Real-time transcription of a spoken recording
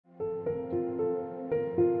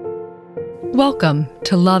Welcome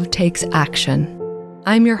to Love Takes Action.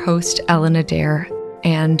 I'm your host, Ellen Adair,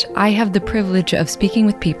 and I have the privilege of speaking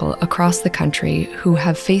with people across the country who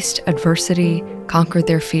have faced adversity, conquered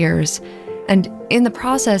their fears, and in the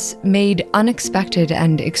process made unexpected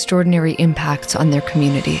and extraordinary impacts on their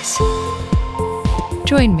communities.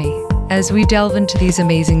 Join me as we delve into these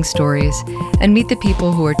amazing stories and meet the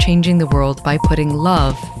people who are changing the world by putting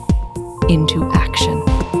love into action.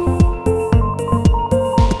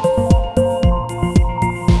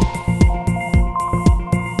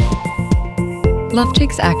 Love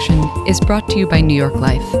Takes Action is brought to you by New York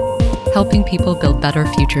Life, helping people build better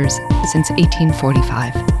futures since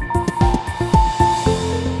 1845.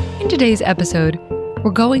 In today's episode,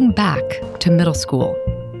 we're going back to middle school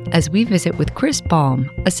as we visit with Chris Balme,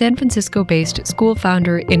 a San Francisco-based school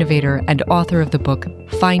founder, innovator, and author of the book,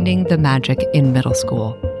 Finding the Magic in Middle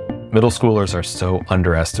School. Middle schoolers are so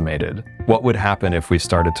underestimated. What would happen if we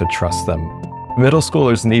started to trust them? Middle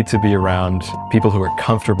schoolers need to be around people who are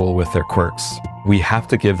comfortable with their quirks. We have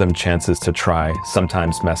to give them chances to try,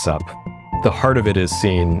 sometimes mess up. The heart of it is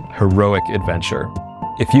seeing heroic adventure.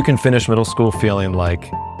 If you can finish middle school feeling like,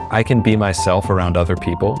 I can be myself around other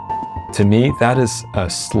people, to me, that is a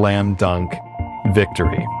slam dunk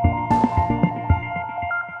victory.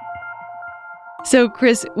 So,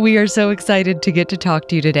 Chris, we are so excited to get to talk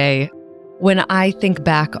to you today. When I think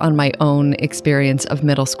back on my own experience of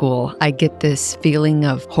middle school, I get this feeling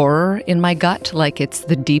of horror in my gut, like it's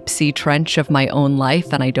the deep sea trench of my own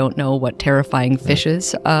life, and I don't know what terrifying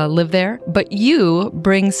fishes live there. But you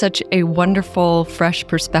bring such a wonderful, fresh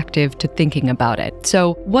perspective to thinking about it.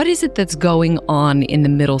 So what is it that's going on in the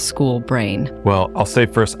middle school brain? Well, I'll say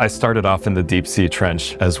first, I started off in the deep sea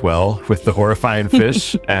trench as well with the horrifying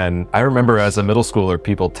fish. And I remember as a middle schooler,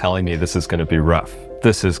 people telling me this is going to be rough.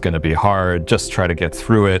 This is going to be hard. Just try to get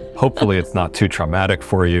through it. Hopefully it's not too traumatic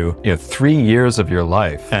for you. 3 years of your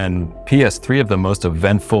life, and P.S. 3 of the most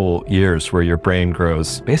eventful years where your brain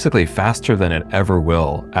grows basically faster than it ever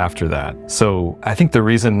will after that. So I think the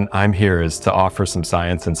reason I'm here is to offer some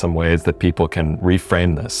science in some ways that people can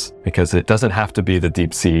reframe this, because it doesn't have to be the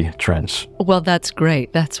deep sea trench. Well, that's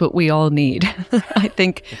great. That's what we all need. I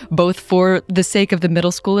think both for the sake of the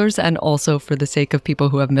middle schoolers and also for the sake of people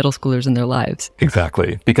who have middle schoolers in their lives. Exactly.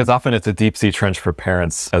 Because often it's a deep sea trench for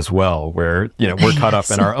parents as well, where, we're caught up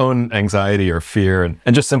in our own anxiety or fear, and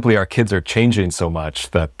just simply our kids are changing so much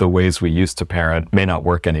that the ways we used to parent may not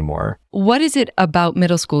work anymore. What is it about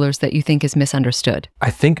middle schoolers that you think is misunderstood?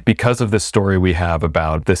 I think because of this story we have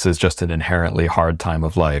about this is just an inherently hard time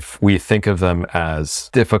of life, we think of them as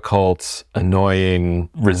difficult, annoying,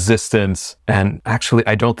 resistant, and actually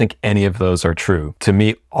I don't think any of those are true. To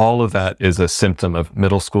me, all of that is a symptom of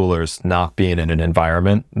middle schoolers not being in an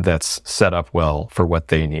environment that's set up well for what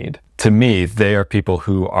they need. To me, they are people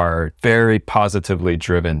who are very positively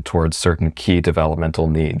driven towards certain key developmental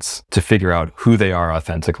needs to figure out who they are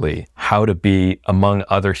authentically, how to be among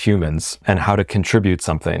other humans, and how to contribute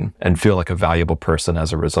something and feel like a valuable person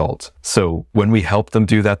as a result. So when we help them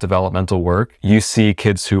do that developmental work, you see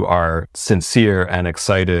kids who are sincere and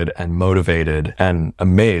excited and motivated and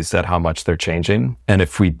amazed at how much they're changing. And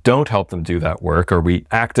if we don't help them do that work, or we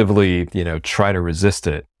actively, try to resist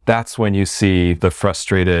it, that's when you see the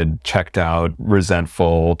frustrated, checked out,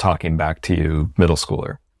 resentful, talking back to you middle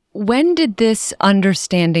schooler. When did this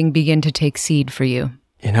understanding begin to take seed for you?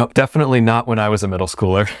 Definitely not when I was a middle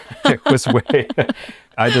schooler. It was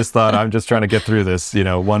I just thought I'm just trying to get through this,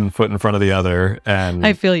 one foot in front of the other. And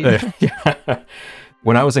I feel you. Yeah.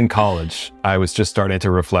 When I was in college, I was just starting to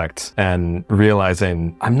reflect and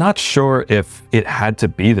realizing I'm not sure if it had to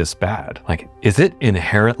be this bad. Like, is it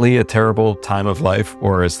inherently a terrible time of life,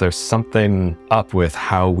 or is there something up with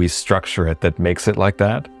how we structure it that makes it like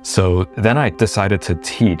that? So then I decided to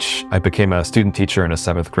teach. I became a student teacher in a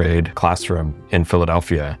 7th grade classroom in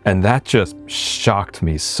Philadelphia. And that just shocked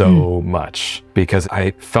me so much, because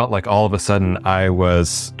I felt like all of a sudden I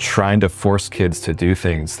was trying to force kids to do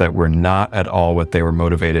things that were not at all what they were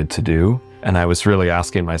motivated to do. And I was really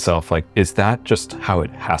asking myself, is that just how it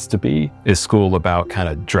has to be? Is school about kind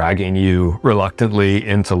of dragging you reluctantly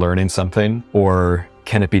into learning something? Or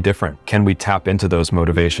can it be different? Can we tap into those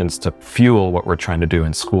motivations to fuel what we're trying to do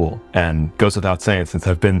in school? And goes without saying, since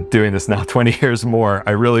I've been doing this now 20 years more,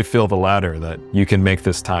 I really feel the latter, that you can make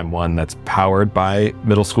this time one that's powered by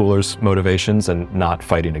middle schoolers' motivations and not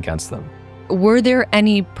fighting against them. Were there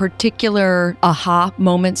any particular aha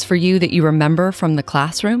moments for you that you remember from the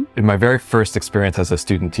classroom? In my very first experience as a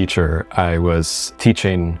student teacher, I was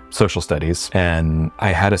teaching social studies, and I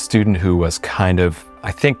had a student who was kind of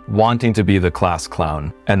I think, wanting to be the class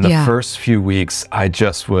clown. And the first few weeks, I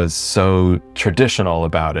just was so traditional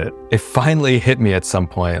about it. It finally hit me at some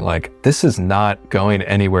point, like, this is not going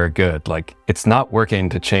anywhere good. Like, it's not working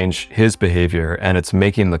to change his behavior, and it's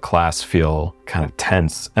making the class feel kind of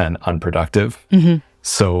tense and unproductive.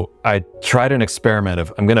 So I tried an experiment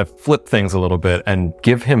of, I'm going to flip things a little bit and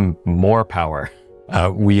give him more power.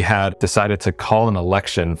 We had decided to call an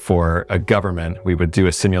election for a government. We would do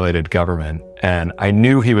a simulated government, and I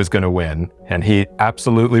knew he was going to win, and he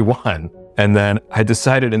absolutely won. And then I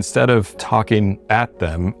decided, instead of talking at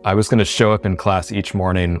them, I was going to show up in class each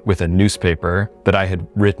morning with a newspaper that I had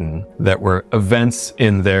written that were events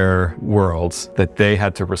in their worlds that they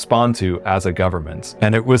had to respond to as a government.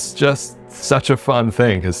 And it was just such a fun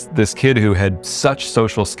thing, because this kid who had such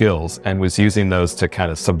social skills and was using those to kind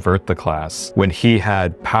of subvert the class, when he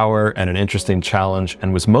had power and an interesting challenge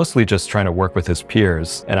and was mostly just trying to work with his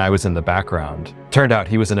peers, and I was in the background, turned out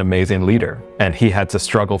he was an amazing leader, and he had to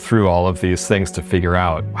struggle through all of these things to figure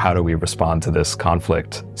out, how do we respond to this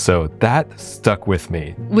conflict? So that stuck with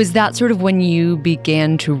me. Was that sort of when you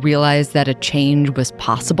began to realize that a change was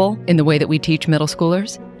possible in the way that we teach middle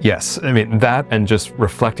schoolers? Yes, I mean, that, and just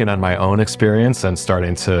reflecting on my own experience and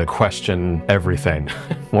starting to question everything,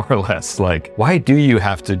 more or less. Like, why do you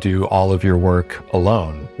have to do all of your work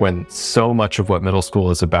alone when so much of what middle school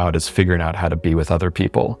is about is figuring out how to be with other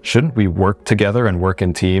people? Shouldn't we work together and work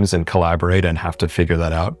in teams and collaborate and have to figure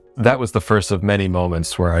that out? That was the first of many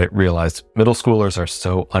moments where I realized middle schoolers are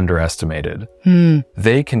so underestimated.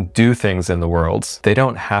 They can do things in the world. They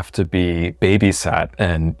don't have to be babysat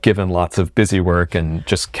and given lots of busy work and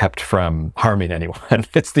just kept from harming anyone.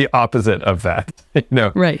 It's the opposite of that,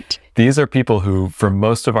 Right. These are people who, for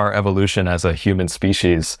most of our evolution as a human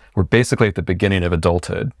species, were basically at the beginning of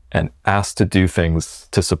adulthood and asked to do things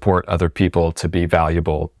to support other people, to be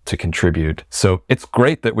valuable, to contribute. So it's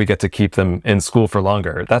great that we get to keep them in school for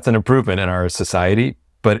longer. That's an improvement in our society.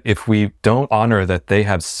 But if we don't honor that they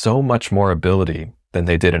have so much more ability than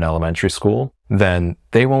they did in elementary school, then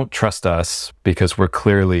they won't trust us because we're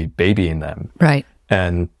clearly babying them. Right.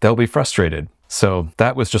 And they'll be frustrated. So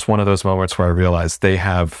that was just one of those moments where I realized they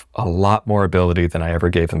have a lot more ability than I ever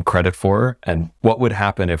gave them credit for. And what would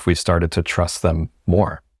happen if we started to trust them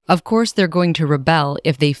more? Of course, they're going to rebel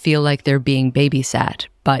if they feel like they're being babysat.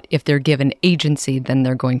 But if they're given agency, then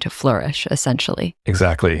they're going to flourish, essentially.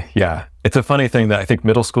 Exactly. Yeah. It's a funny thing that I think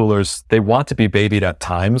middle schoolers, they want to be babied at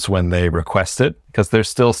times when they request it, because they're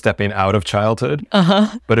still stepping out of childhood.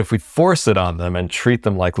 But if we force it on them and treat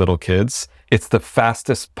them like little kids, it's the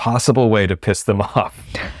fastest possible way to piss them off.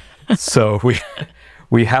 So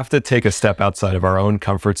we have to take a step outside of our own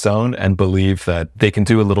comfort zone and believe that they can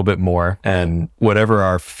do a little bit more. And whatever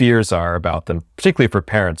our fears are about them, particularly for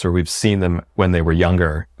parents, or we've seen them when they were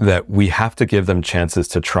younger, that we have to give them chances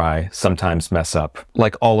to try, sometimes mess up,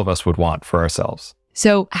 like all of us would want for ourselves.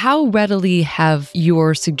 So how readily have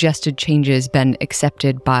your suggested changes been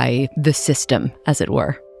accepted by the system, as it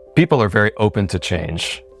were? People are very open to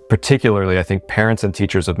change. Particularly, I think parents and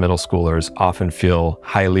teachers of middle schoolers often feel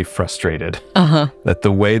highly frustrated that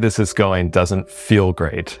the way this is going doesn't feel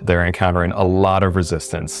great. They're encountering a lot of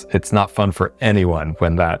resistance. It's not fun for anyone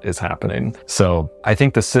when that is happening. So I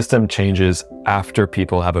think the system changes after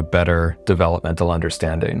people have a better developmental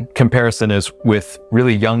understanding. Comparison is with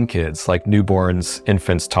really young kids, like newborns,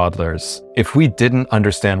 infants, toddlers. If we didn't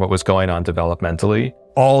understand what was going on developmentally,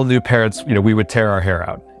 all new parents, we would tear our hair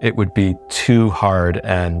out. It would be too hard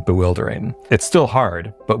and bewildering. It's still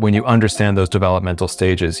hard, but when you understand those developmental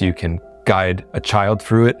stages, you can guide a child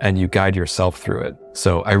through it and you guide yourself through it.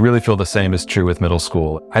 So I really feel the same is true with middle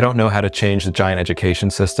school. I don't know how to change the giant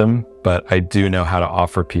education system, but I do know how to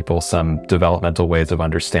offer people some developmental ways of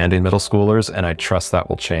understanding middle schoolers, and I trust that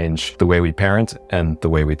will change the way we parent and the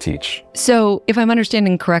way we teach. So if I'm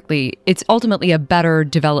understanding correctly, it's ultimately a better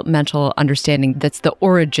developmental understanding that's the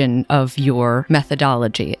origin of your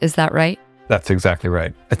methodology. Is that right? That's exactly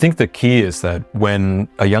right. I think the key is that when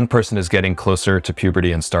a young person is getting closer to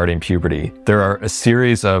puberty and starting puberty, there are a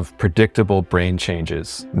series of predictable brain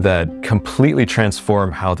changes that completely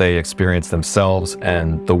transform how they experience themselves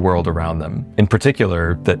and the world around them. In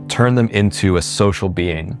particular, that turn them into a social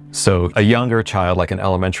being. So a younger child, like an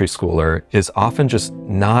elementary schooler, is often just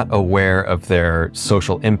not aware of their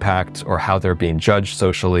social impact or how they're being judged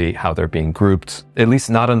socially, how they're being grouped, at least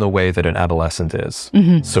not in the way that an adolescent is.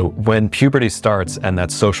 So when puberty starts and that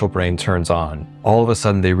social brain turns on, all of a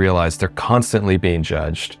sudden they realize they're constantly being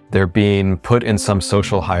judged. They're being put in some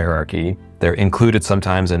social hierarchy. They're included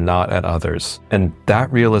sometimes and not at others. And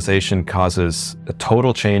that realization causes a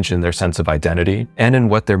total change in their sense of identity and in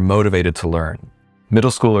what they're motivated to learn. middle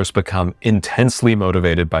schoolers become intensely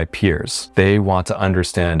motivated by peers. They want to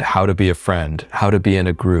understand how to be a friend, how to be in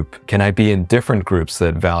a group. Can I be in different groups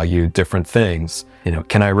that value different things?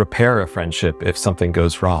 Can I repair a friendship if something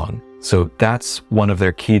goes wrong? So that's one of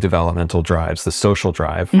their key developmental drives, the social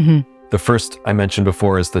drive. The first I mentioned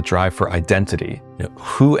before is the drive for identity.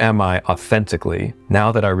 Who am I authentically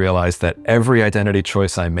now that I realize that every identity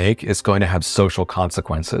choice I make is going to have social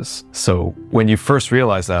consequences? So when you first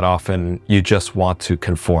realize that, often you just want to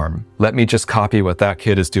conform. Let me just copy what that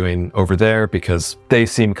kid is doing over there because they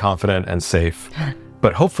seem confident and safe.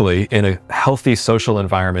 But hopefully, in a healthy social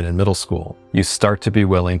environment in middle school, you start to be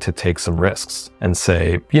willing to take some risks and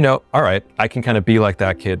say, all right, I can kind of be like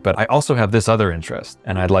that kid, but I also have this other interest,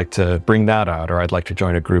 and I'd like to bring that out, or I'd like to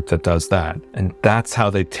join a group that does that. And that's how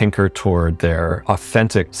they tinker toward their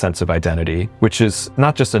authentic sense of identity, which is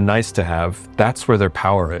not just a nice to have, that's where their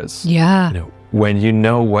power is. Yeah. When you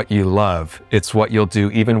know what you love, it's what you'll do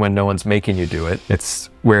even when no one's making you do it. It's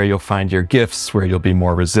where you'll find your gifts, where you'll be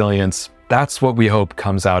more resilient. That's what we hope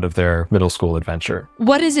comes out of their middle school adventure.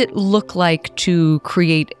 What does it look like to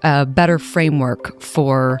create a better framework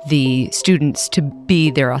for the students to be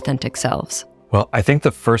their authentic selves? Well, I think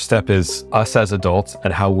the first step is us as adults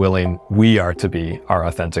and how willing we are to be our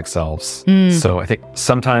authentic selves. So I think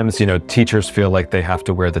sometimes, teachers feel like they have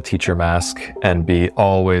to wear the teacher mask and be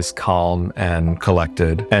always calm and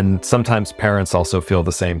collected. And sometimes parents also feel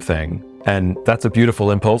the same thing. And that's a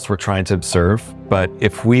beautiful impulse we're trying to observe. But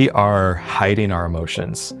if we are hiding our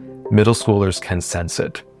emotions, middle schoolers can sense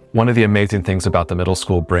it. One of the amazing things about the middle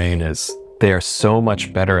school brain is they are so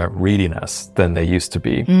much better at reading us than they used to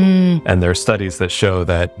be. And there are studies that show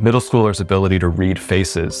that middle schoolers' ability to read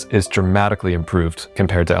faces is dramatically improved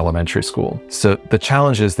compared to elementary school. So the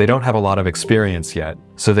challenge is they don't have a lot of experience yet,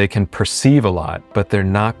 so they can perceive a lot, but they're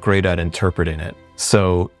not great at interpreting it.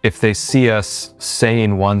 So if they see us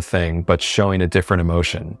saying one thing but showing a different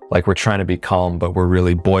emotion, like we're trying to be calm but we're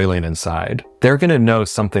really boiling inside, they're going to know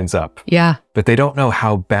something's up. Yeah. But they don't know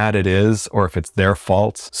how bad it is or if it's their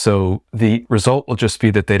fault. So the result will just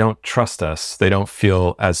be that they don't trust us. They don't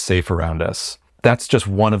feel as safe around us. That's just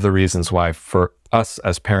one of the reasons why for us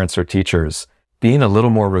as parents or teachers, being a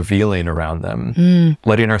little more revealing around them,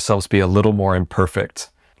 letting ourselves be a little more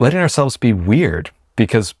imperfect, letting ourselves be weird.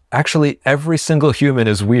 Because actually, every single human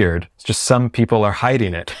is weird. It's just some people are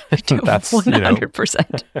hiding it. That's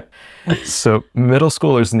 100%. So middle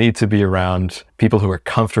schoolers need to be around people who are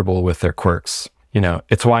comfortable with their quirks.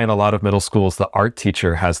 It's why in a lot of middle schools, the art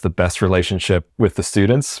teacher has the best relationship with the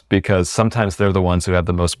students because sometimes they're the ones who have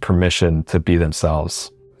the most permission to be themselves.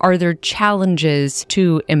 Are there challenges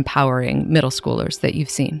to empowering middle schoolers that you've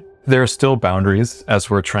seen? There are still boundaries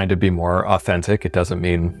as we're trying to be more authentic. It doesn't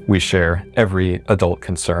mean we share every adult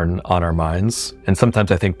concern on our minds. And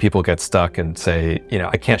sometimes I think people get stuck and say,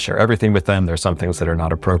 I can't share everything with them. There's some things that are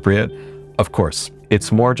not appropriate. Of course,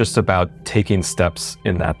 it's more just about taking steps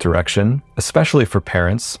in that direction, especially for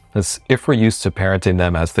parents. As if we're used to parenting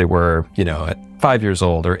them as they were, at 5 years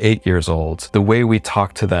old or 8 years old, the way we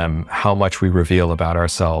talk to them, how much we reveal about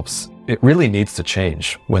ourselves, it really needs to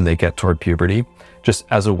change when they get toward puberty. Just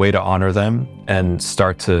as a way to honor them and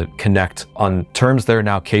start to connect on terms they're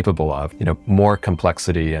now capable of, more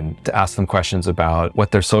complexity, and to ask them questions about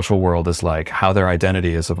what their social world is like, how their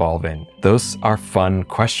identity is evolving. Those are fun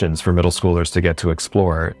questions for middle schoolers to get to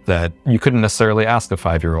explore that you couldn't necessarily ask a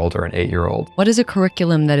 5-year-old or an 8-year-old. What does a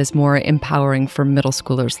curriculum that is more empowering for middle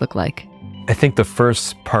schoolers look like? I think the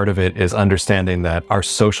first part of it is understanding that our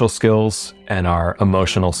social skills and our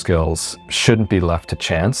emotional skills shouldn't be left to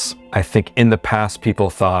chance. I think in the past, people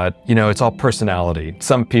thought, it's all personality.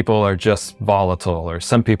 Some people are just volatile, or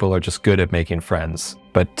some people are just good at making friends.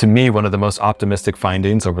 But to me, one of the most optimistic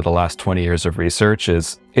findings over the last 20 years of research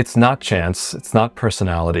is it's not chance, it's not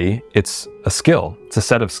personality, it's a skill, it's a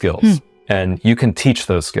set of skills. And you can teach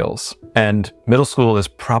those skills. And middle school is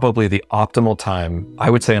probably the optimal time, I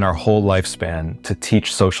would say, in our whole lifespan to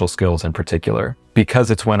teach social skills in particular, because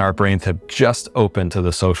it's when our brains have just opened to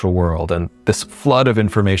the social world and this flood of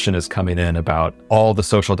information is coming in about all the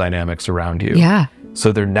social dynamics around you. Yeah.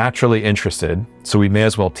 So they're naturally interested, so we may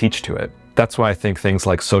as well teach to it. That's why I think things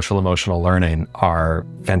like social emotional learning are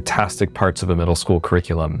fantastic parts of a middle school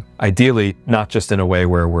curriculum. Ideally, not just in a way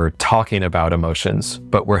where we're talking about emotions,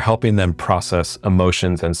 but we're helping them process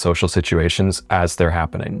emotions and social situations as they're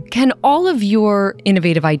happening. Can all of your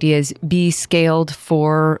innovative ideas be scaled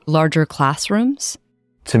for larger classrooms?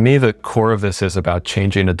 To me, the core of this is about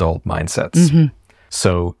changing adult mindsets.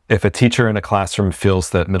 So if a teacher in a classroom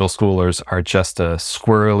feels that middle schoolers are just a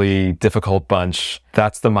squirrely, difficult bunch,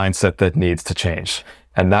 that's the mindset that needs to change.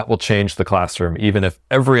 And that will change the classroom, even if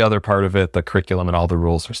every other part of it, the curriculum and all the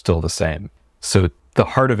rules are still the same. So the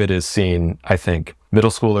heart of it is seeing, I think,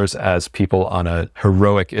 middle schoolers as people on a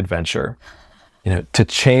heroic adventure. To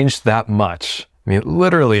change that much, I mean,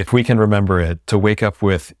 literally, if we can remember it, to wake up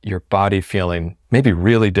with your body feeling maybe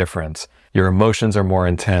really different, your emotions are more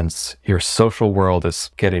intense, your social world is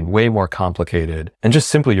getting way more complicated, and just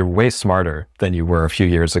simply you're way smarter than you were a few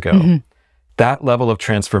years ago. Mm-hmm. That level of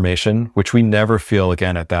transformation, which we never feel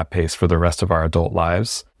again at that pace for the rest of our adult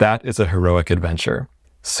lives, that is a heroic adventure.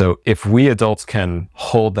 So if we adults can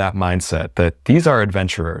hold that mindset that these are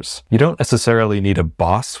adventurers, you don't necessarily need a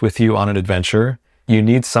boss with you on an adventure. You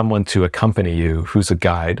need someone to accompany you who's a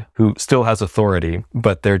guide, who still has authority,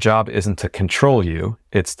 but their job isn't to control you.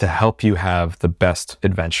 It's to help you have the best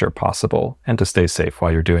adventure possible and to stay safe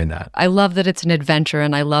while you're doing that. I love that it's an adventure,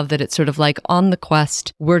 and I love that it's sort of like on the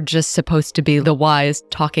quest, we're just supposed to be the wise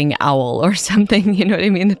talking owl or something, you know what I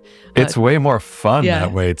mean? It's way more fun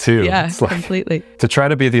that way too. Yeah, it's like, completely. To try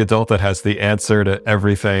to be the adult that has the answer to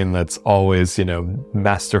everything, that's always,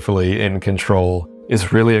 masterfully in control,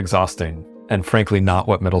 is really exhausting. And frankly, not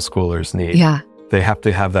what middle schoolers need. Yeah. They have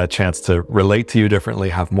to have that chance to relate to you differently,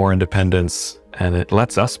 have more independence, and it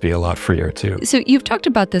lets us be a lot freer too. So you've talked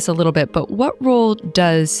about this a little bit, but what role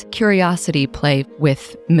does curiosity play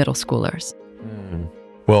with middle schoolers?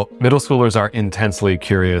 Well, middle schoolers are intensely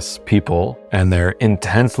curious people, and they're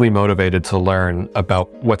intensely motivated to learn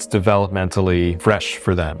about what's developmentally fresh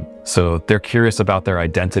for them. So they're curious about their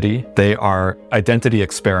identity. They are identity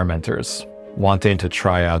experimenters, wanting to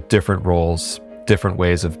try out different roles, different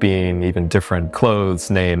ways of being, even different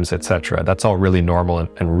clothes, names, etc. That's all really normal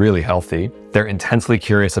and really healthy. They're intensely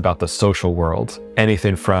curious about the social world.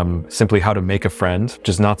 Anything from simply how to make a friend, which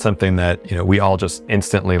is not something that, we all just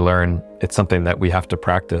instantly learn. It's something that we have to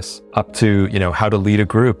practice, up to, how to lead a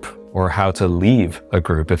group or how to leave a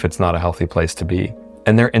group if it's not a healthy place to be.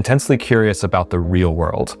 And they're intensely curious about the real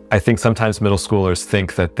world. I think sometimes middle schoolers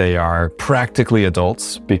think that they are practically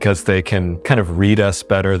adults because they can kind of read us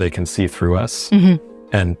better, they can see through us. Mm-hmm.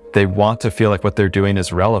 And they want to feel like what they're doing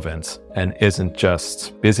is relevant and isn't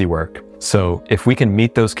just busy work. So if we can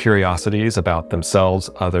meet those curiosities about themselves,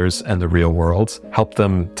 others, and the real world, help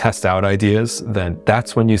them test out ideas, then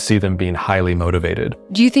that's when you see them being highly motivated.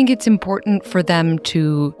 Do you think it's important for them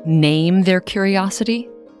to name their curiosity?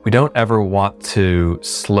 We don't ever want to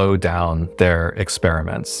slow down their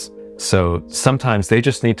experiments. So sometimes they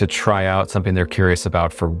just need to try out something they're curious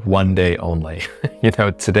about for one day only.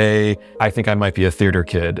 Today, I think I might be a theater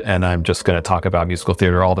kid and I'm just going to talk about musical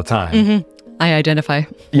theater all the time. Mm-hmm. I identify.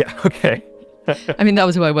 Yeah, okay. I mean, that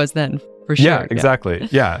was who I was then, for sure. Yeah, exactly.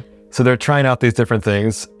 Yeah. So they're trying out these different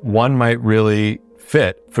things. One might really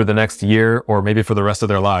fit for the next year, or maybe for the rest of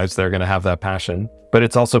their lives, they're going to have that passion. But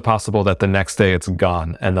it's also possible that the next day it's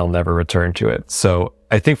gone and they'll never return to it. So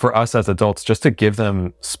I think for us as adults, just to give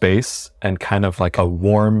them space and kind of like a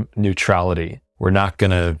warm neutrality. We're not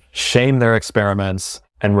going to shame their experiments,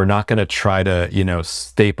 and we're not going to try to,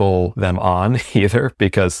 staple them on either,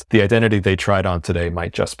 because the identity they tried on today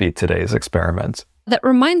might just be today's experiment. That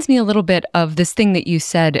reminds me a little bit of this thing that you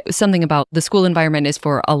said, something about the school environment is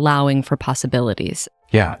for allowing for possibilities.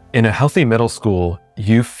 Yeah. In a healthy middle school,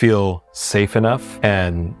 you feel safe enough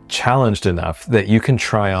and challenged enough that you can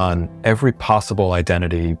try on every possible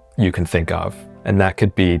identity you can think of. And that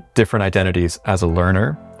could be different identities as a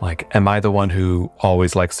learner. Like, am I the one who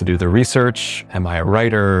always likes to do the research? Am I a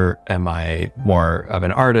writer? Am I more of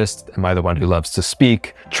an artist? Am I the one who loves to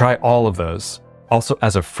speak? Try all of those. Also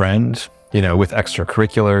as a friend, with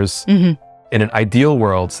extracurriculars. Mm-hmm. In an ideal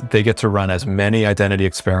world, they get to run as many identity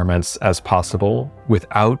experiments as possible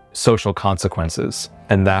without social consequences.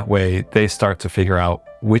 And that way they start to figure out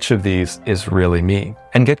which of these is really me,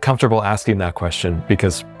 and get comfortable asking that question,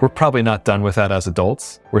 because we're probably not done with that as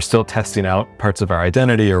adults. We're still testing out parts of our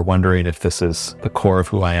identity or wondering if this is the core of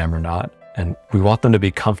who I am or not. And we want them to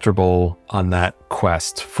be comfortable on that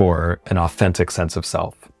quest for an authentic sense of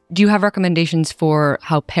self. Do you have recommendations for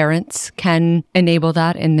how parents can enable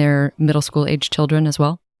that in their middle school age children as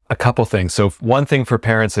well? A couple things. So one thing for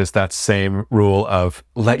parents is that same rule of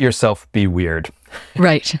let yourself be weird.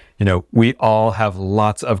 Right. We all have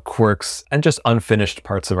lots of quirks and just unfinished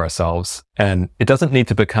parts of ourselves. And it doesn't need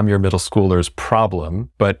to become your middle schooler's problem.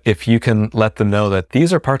 But if you can let them know that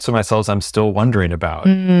these are parts of myself I'm still wondering about,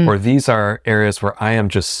 or these are areas where I am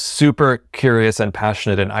just super curious and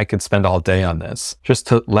passionate and I could spend all day on this, just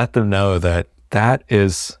to let them know that that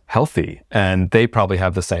is healthy and they probably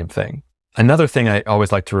have the same thing. Another thing I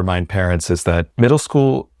always like to remind parents is that middle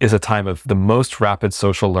school is a time of the most rapid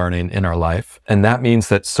social learning in our life. And that means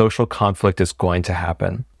that social conflict is going to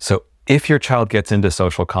happen. So if your child gets into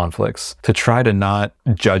social conflicts, to try to not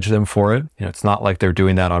judge them for it. It's not like they're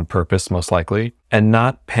doing that on purpose, most likely, and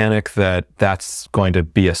not panic that that's going to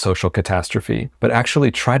be a social catastrophe, but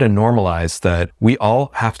actually try to normalize that we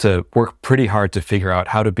all have to work pretty hard to figure out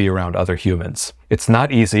how to be around other humans. It's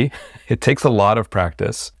not easy. It takes a lot of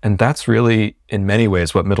practice. And that's really, in many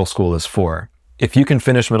ways, what middle school is for. If you can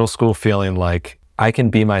finish middle school feeling like I can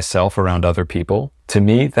be myself around other people, to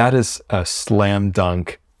me, that is a slam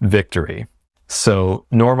dunk victory. So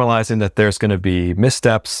normalizing that there's going to be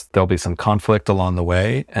missteps, there'll be some conflict along the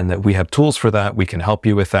way, and that we have tools for that. We can help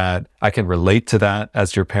you with that. I can relate to that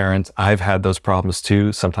as your parent. I've had those problems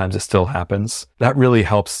too. Sometimes it still happens. That really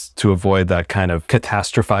helps to avoid that kind of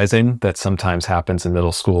catastrophizing that sometimes happens in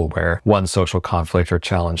middle school, where one social conflict or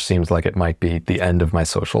challenge seems like it might be the end of my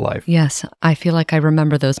social life. Yes, I feel like I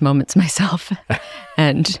remember those moments myself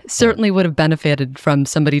and certainly would have benefited from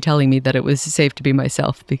somebody telling me that it was safe to be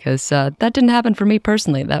myself, because that didn't happen for me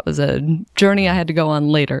personally. That was a journey I had to go on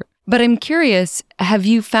later. But I'm curious, have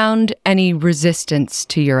you found any resistance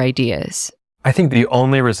to your ideas? I think the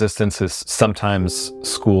only resistance is sometimes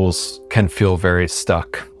schools can feel very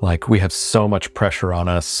stuck. Like, we have so much pressure on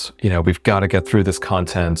us. We've got to get through this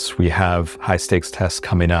content. We have high stakes tests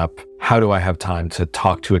coming up. How do I have time to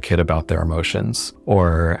talk to a kid about their emotions?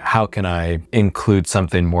 Or how can I include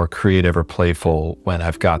something more creative or playful when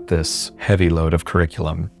I've got this heavy load of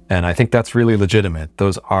curriculum? And I think that's really legitimate.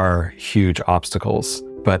 Those are huge obstacles.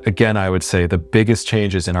 But again, I would say the biggest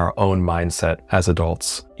change is in our own mindset as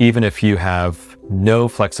adults. Even if you have no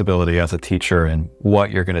flexibility as a teacher in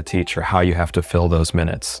what you're going to teach or how you have to fill those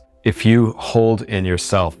minutes, if you hold in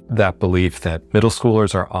yourself that belief that middle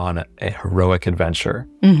schoolers are on a heroic adventure,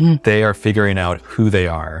 they are figuring out who they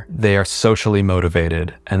are socially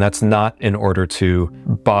motivated, and that's not in order to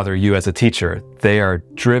bother you as a teacher. They are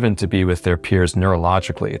driven to be with their peers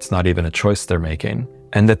neurologically. It's not even a choice they're making.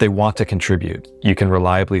 And that they want to contribute. You can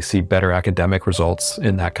reliably see better academic results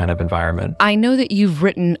in that kind of environment. I know that you've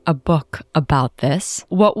written a book about this.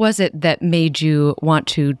 What was it that made you want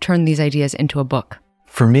to turn these ideas into a book?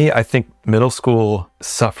 For me, I think middle school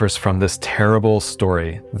suffers from this terrible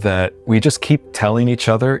story that we just keep telling each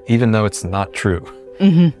other, even though it's not true.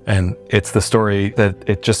 And it's the story that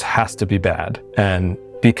it just has to be bad. And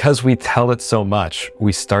because we tell it so much,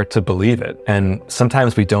 we start to believe it. And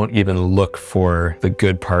sometimes we don't even look for the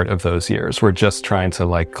good part of those years. We're just trying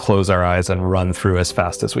to close our eyes and run through as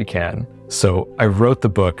fast as we can. So I wrote the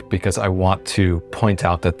book because I want to point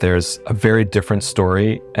out that there's a very different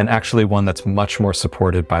story, and actually one that's much more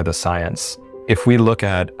supported by the science. If we look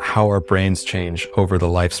at how our brains change over the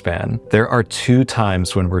lifespan, there are 2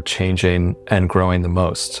 times when we're changing and growing the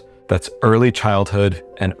most. That's early childhood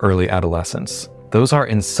and early adolescence. Those are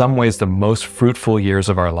in some ways the most fruitful years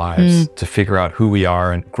of our lives to figure out who we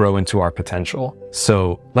are and grow into our potential.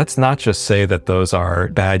 So let's not just say that those are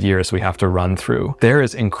bad years we have to run through. There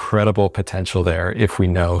is incredible potential there if we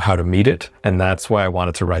know how to meet it. And that's why I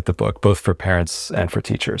wanted to write the book, both for parents and for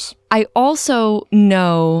teachers. I also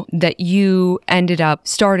know that you ended up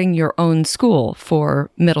starting your own school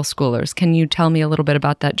for middle schoolers. Can you tell me a little bit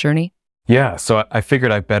about that journey? Yeah, so I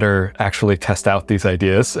figured I better actually test out these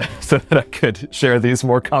ideas so that I could share these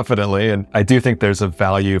more confidently. And I do think there's a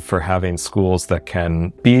value for having schools that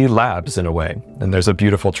can be labs in a way. And there's a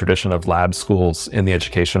beautiful tradition of lab schools in the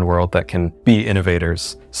education world that can be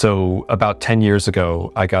innovators. So about 10 years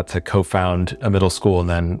ago, I got to co-found a middle school and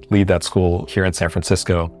then lead that school here in San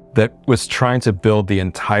Francisco that was trying to build the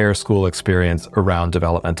entire school experience around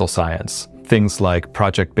developmental science. Things like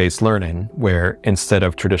project-based learning, where instead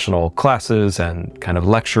of traditional classes and kind of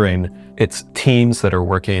lecturing, it's teams that are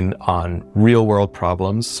working on real-world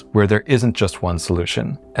problems where there isn't just one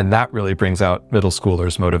solution. And that really brings out middle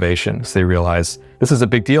schoolers' motivation, because they realize this is a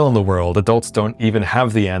big deal in the world. Adults don't even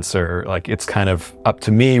have the answer. It's kind of up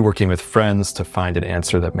to me working with friends to find an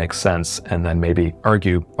answer that makes sense and then maybe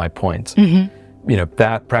argue my point.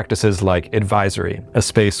 That practices like advisory, a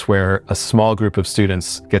space where a small group of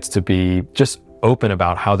students gets to be just open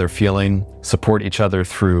about how they're feeling, support each other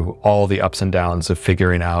through all the ups and downs of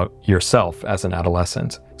figuring out yourself as an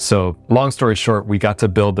adolescent. So long story short, we got to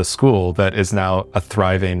build the school that is now a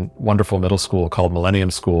thriving, wonderful middle school called Millennium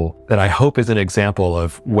School that I hope is an example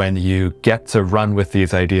of when you get to run with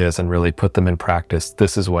these ideas and really put them in practice,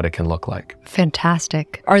 this is what it can look like.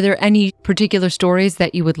 Fantastic. Are there any particular stories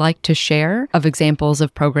that you would like to share of examples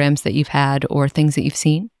of programs that you've had or things that you've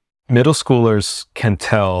seen? Middle schoolers can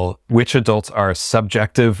tell which adults are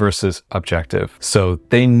subjective versus objective. So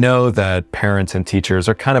they know that parents and teachers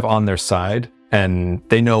are kind of on their side, and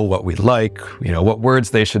they know what we like, what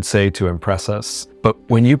words they should say to impress us. But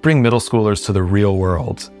when you bring middle schoolers to the real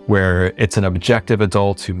world, where it's an objective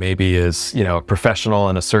adult who maybe is, a professional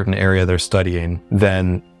in a certain area they're studying,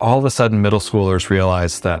 then all of a sudden middle schoolers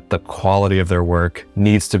realize that the quality of their work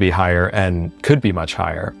needs to be higher and could be much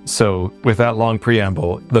higher. So with that long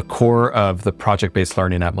preamble, the core of the project-based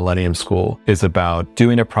learning at Millennium School is about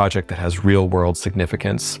doing a project that has real world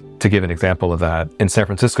significance. To give an example of that, in San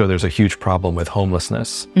Francisco, there's a huge problem with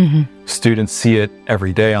homelessness. Students see it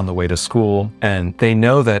every day on the way to school, and they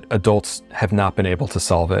know that adults have not been able to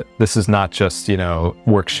solve it. This is not just,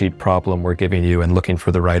 worksheet problem we're giving you and looking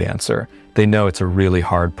for the right answer. They know it's a really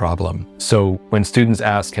hard problem. So when students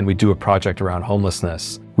ask, can we do a project around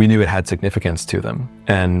homelessness? We knew it had significance to them.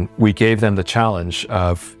 And we gave them the challenge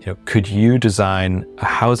of, could you design a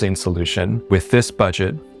housing solution with this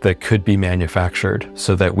budget that could be manufactured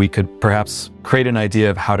so that we could perhaps create an idea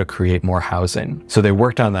of how to create more housing. So they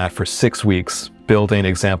worked on that for 6 weeks, building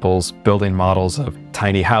examples, building models of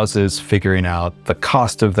tiny houses, figuring out the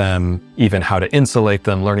cost of them, even how to insulate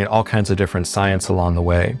them, learning all kinds of different science along the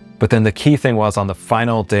way. But then the key thing was on the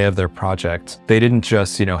final day of their project, they didn't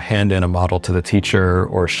just, hand in a model to the teacher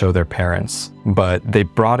or show their parents, but they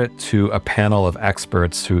brought it to a panel of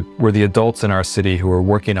experts who were the adults in our city who were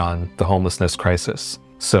working on the homelessness crisis.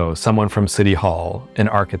 So someone from City Hall, an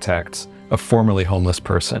architect, a formerly homeless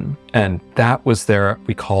person. And that was their,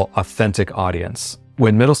 we call, authentic audience.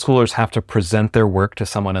 When middle schoolers have to present their work to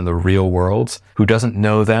someone in the real world who doesn't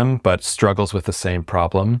know them but struggles with the same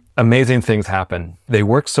problem, amazing things happen. They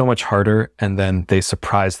work so much harder and then they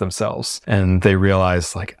surprise themselves and they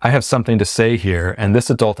realize, I have something to say here, and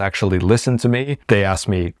this adult actually listened to me. They asked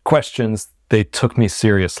me questions. They took me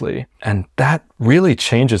seriously. And that really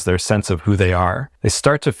changes their sense of who they are. They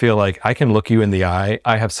start to feel like, I can look you in the eye,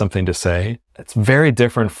 I have something to say. It's very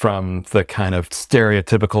different from the kind of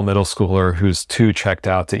stereotypical middle schooler who's too checked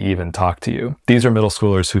out to even talk to you. These are middle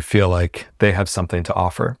schoolers who feel like they have something to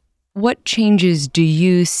offer. What changes do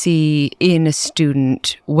you see in a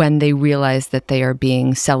student when they realize that they are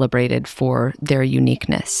being celebrated for their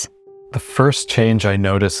uniqueness? The first change I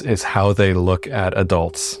notice is how they look at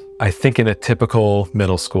adults. I think in a typical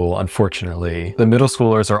middle school, unfortunately, the middle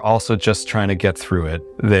schoolers are also just trying to get through it.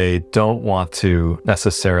 They don't want to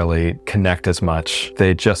necessarily connect as much.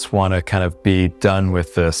 They just want to kind of be done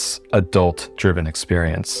with this adult-driven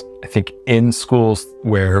experience. I think in schools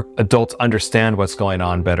where adults understand what's going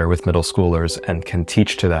on better with middle schoolers and can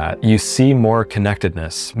teach to that, you see more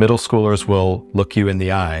connectedness. Middle schoolers will look you in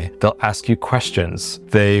the eye. They'll ask you questions.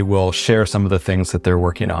 They will share some of the things that they're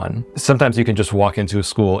working on. Sometimes you can just walk into a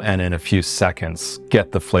school and in a few seconds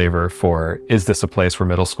get the flavor for, is this a place where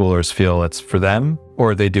middle schoolers feel it's for them,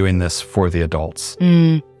 or are they doing this for the adults?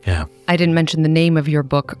 Yeah. I didn't mention the name of your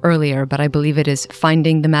book earlier, but I believe it is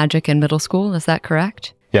Finding the Magic in Middle School. Is that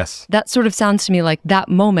correct? Yes. That sort of sounds to me like that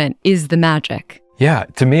moment is the magic. Yeah,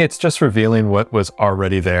 to me, it's just revealing what was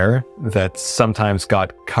already there that sometimes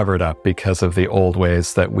got covered up because of the old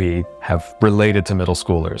ways that we have related to middle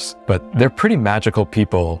schoolers. But they're pretty magical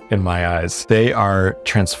people in my eyes. They are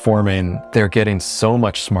transforming. They're getting so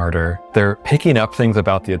much smarter. They're picking up things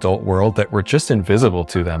about the adult world that were just invisible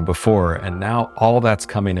to them before. And now all that's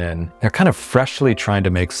coming in. They're kind of freshly trying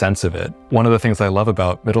to make sense of it. One of the things I love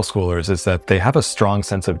about middle schoolers is that they have a strong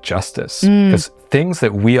sense of justice. Because things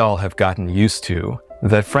that we all have gotten used to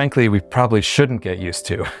that frankly we probably shouldn't get used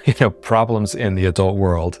to, problems in the adult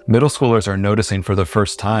world. Middle schoolers are noticing for the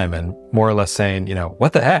first time and more or less saying,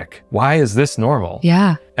 what the heck? Why is this normal?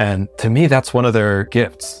 Yeah. And to me, that's one of their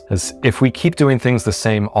gifts, is if we keep doing things the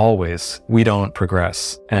same always, we don't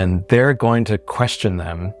progress. And they're going to question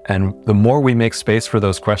them. And the more we make space for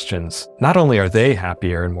those questions, not only are they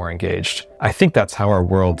happier and more engaged, I think that's how our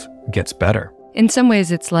world gets better. In some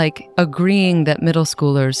ways, it's like agreeing that middle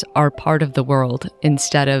schoolers are part of the world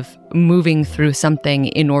instead of moving through something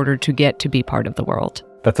in order to get to be part of the world.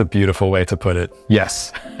 That's a beautiful way to put it.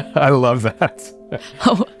 Yes, I love that.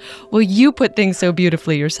 Oh, well, you put things so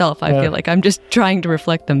beautifully yourself. I feel like I'm just trying to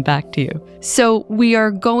reflect them back to you. So we are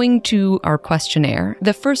going to our questionnaire.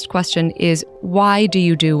 The first question is, why do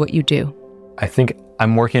you do what you do? I think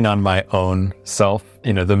I'm working on my own self,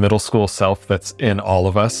 the middle school self that's in all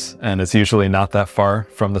of us and is usually not that far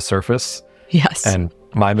from the surface. Yes. And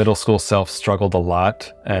my middle school self struggled a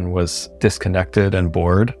lot and was disconnected and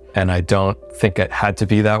bored. And I don't think it had to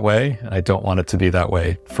be that way. And I don't want it to be that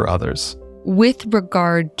way for others. With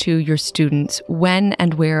regard to your students, when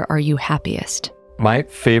and where are you happiest? My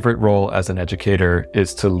favorite role as an educator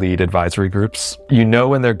is to lead advisory groups. You know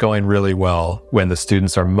when they're going really well when the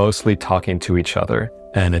students are mostly talking to each other.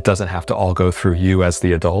 and it doesn't have to all go through you as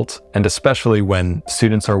the adult. And especially when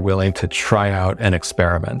students are willing to try out and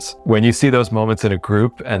experiment. When you see those moments in a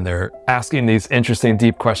group and they're asking these interesting,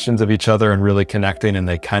 deep questions of each other and really connecting, and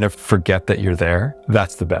they kind of forget that you're there,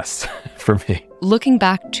 that's the best for me. Looking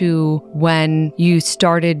back to when you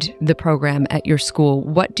started the program at your school,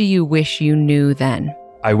 what do you wish you knew then?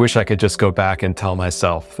 I wish I could just go back and tell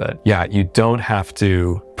myself that, yeah, you don't have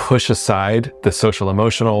to push aside the social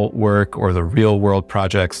emotional work or the real world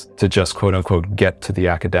projects to just quote unquote get to the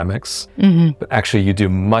academics. But actually you do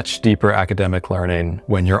much deeper academic learning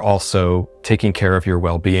when you're also taking care of your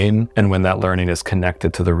well-being and when that learning is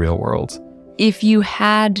connected to the real world. If you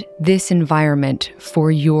had this environment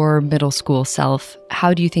for your middle school self,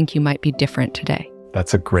 how do you think you might be different today?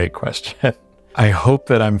 That's a great question. I hope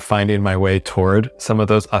that I'm finding my way toward some of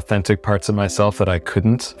those authentic parts of myself that I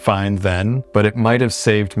couldn't find then, but it might have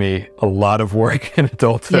saved me a lot of work in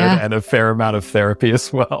adulthood and a fair amount of therapy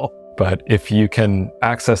as well. But if you can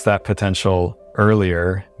access that potential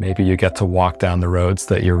earlier, maybe you get to walk down the roads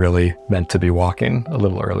that you're really meant to be walking a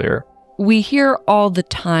little earlier. We hear all the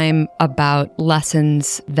time about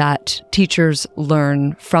lessons that teachers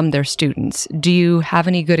learn from their students. Do you have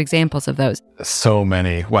any good examples of those? So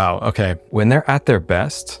many. Wow. Okay. When they're at their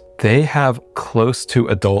best, they have close to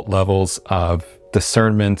adult levels of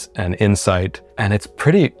discernment and insight, and it's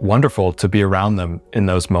pretty wonderful to be around them in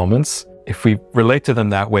those moments. If we relate to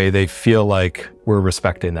them that way, they feel like we're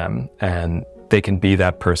respecting them and they can be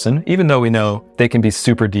that person, even though we know they can be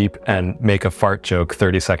super deep and make a fart joke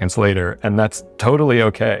 30 seconds later, and that's totally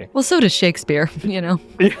okay. Well, so does Shakespeare, you know?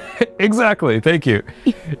 Exactly. Thank you.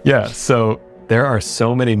 Yeah. So there are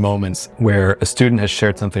so many moments where a student has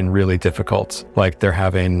shared something really difficult, like they're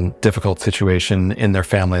having a difficult situation in their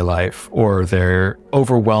family life, or they're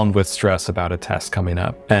overwhelmed with stress about a test coming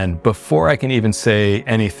up. And before I can even say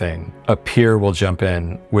anything, a peer will jump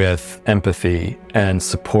in with empathy and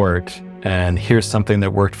support. And here's something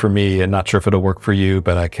that worked for me, and not sure if it'll work for you,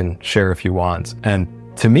 but I can share if you want. And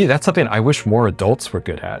to me, that's something I wish more adults were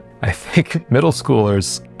good at. I think middle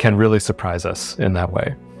schoolers can really surprise us in that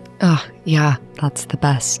way. Oh, yeah, that's the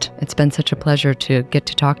best. It's been such a pleasure to get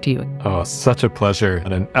to talk to you. Oh, such a pleasure.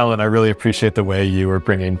 And Ellen, I really appreciate the way you were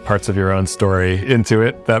bringing parts of your own story into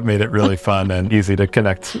it. That made it really fun and easy to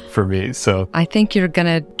connect for me. So I think you're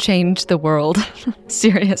going to change the world.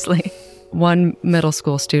 Seriously. One middle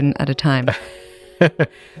school student at a time.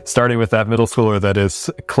 Starting with that middle schooler that is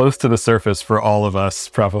close to the surface for all of us,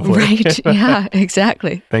 probably. Right. Yeah,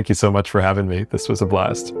 exactly. Thank you so much for having me. This was a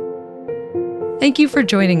blast. Thank you for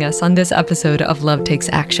joining us on this episode of Love Takes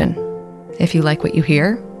Action. If you like what you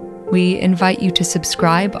hear, we invite you to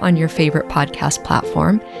subscribe on your favorite podcast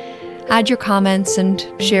platform, add your comments, and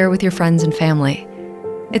share with your friends and family.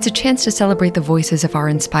 It's a chance to celebrate the voices of our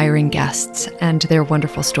inspiring guests and their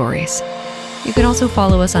wonderful stories. You can also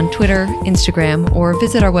follow us on Twitter, Instagram, or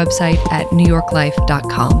visit our website at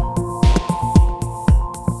newyorklife.com.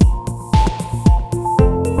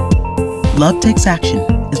 Love Takes Action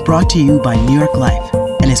is brought to you by New York Life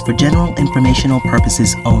and is for general informational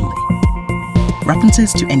purposes only.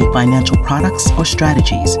 References to any financial products or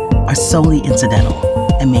strategies are solely incidental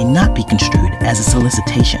and may not be construed as a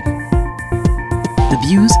solicitation. The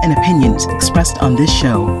views and opinions expressed on this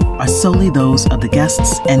show are solely those of the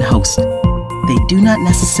guests and host. They do not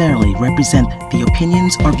necessarily represent the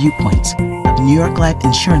opinions or viewpoints of New York Life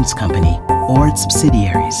Insurance Company or its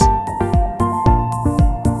subsidiaries.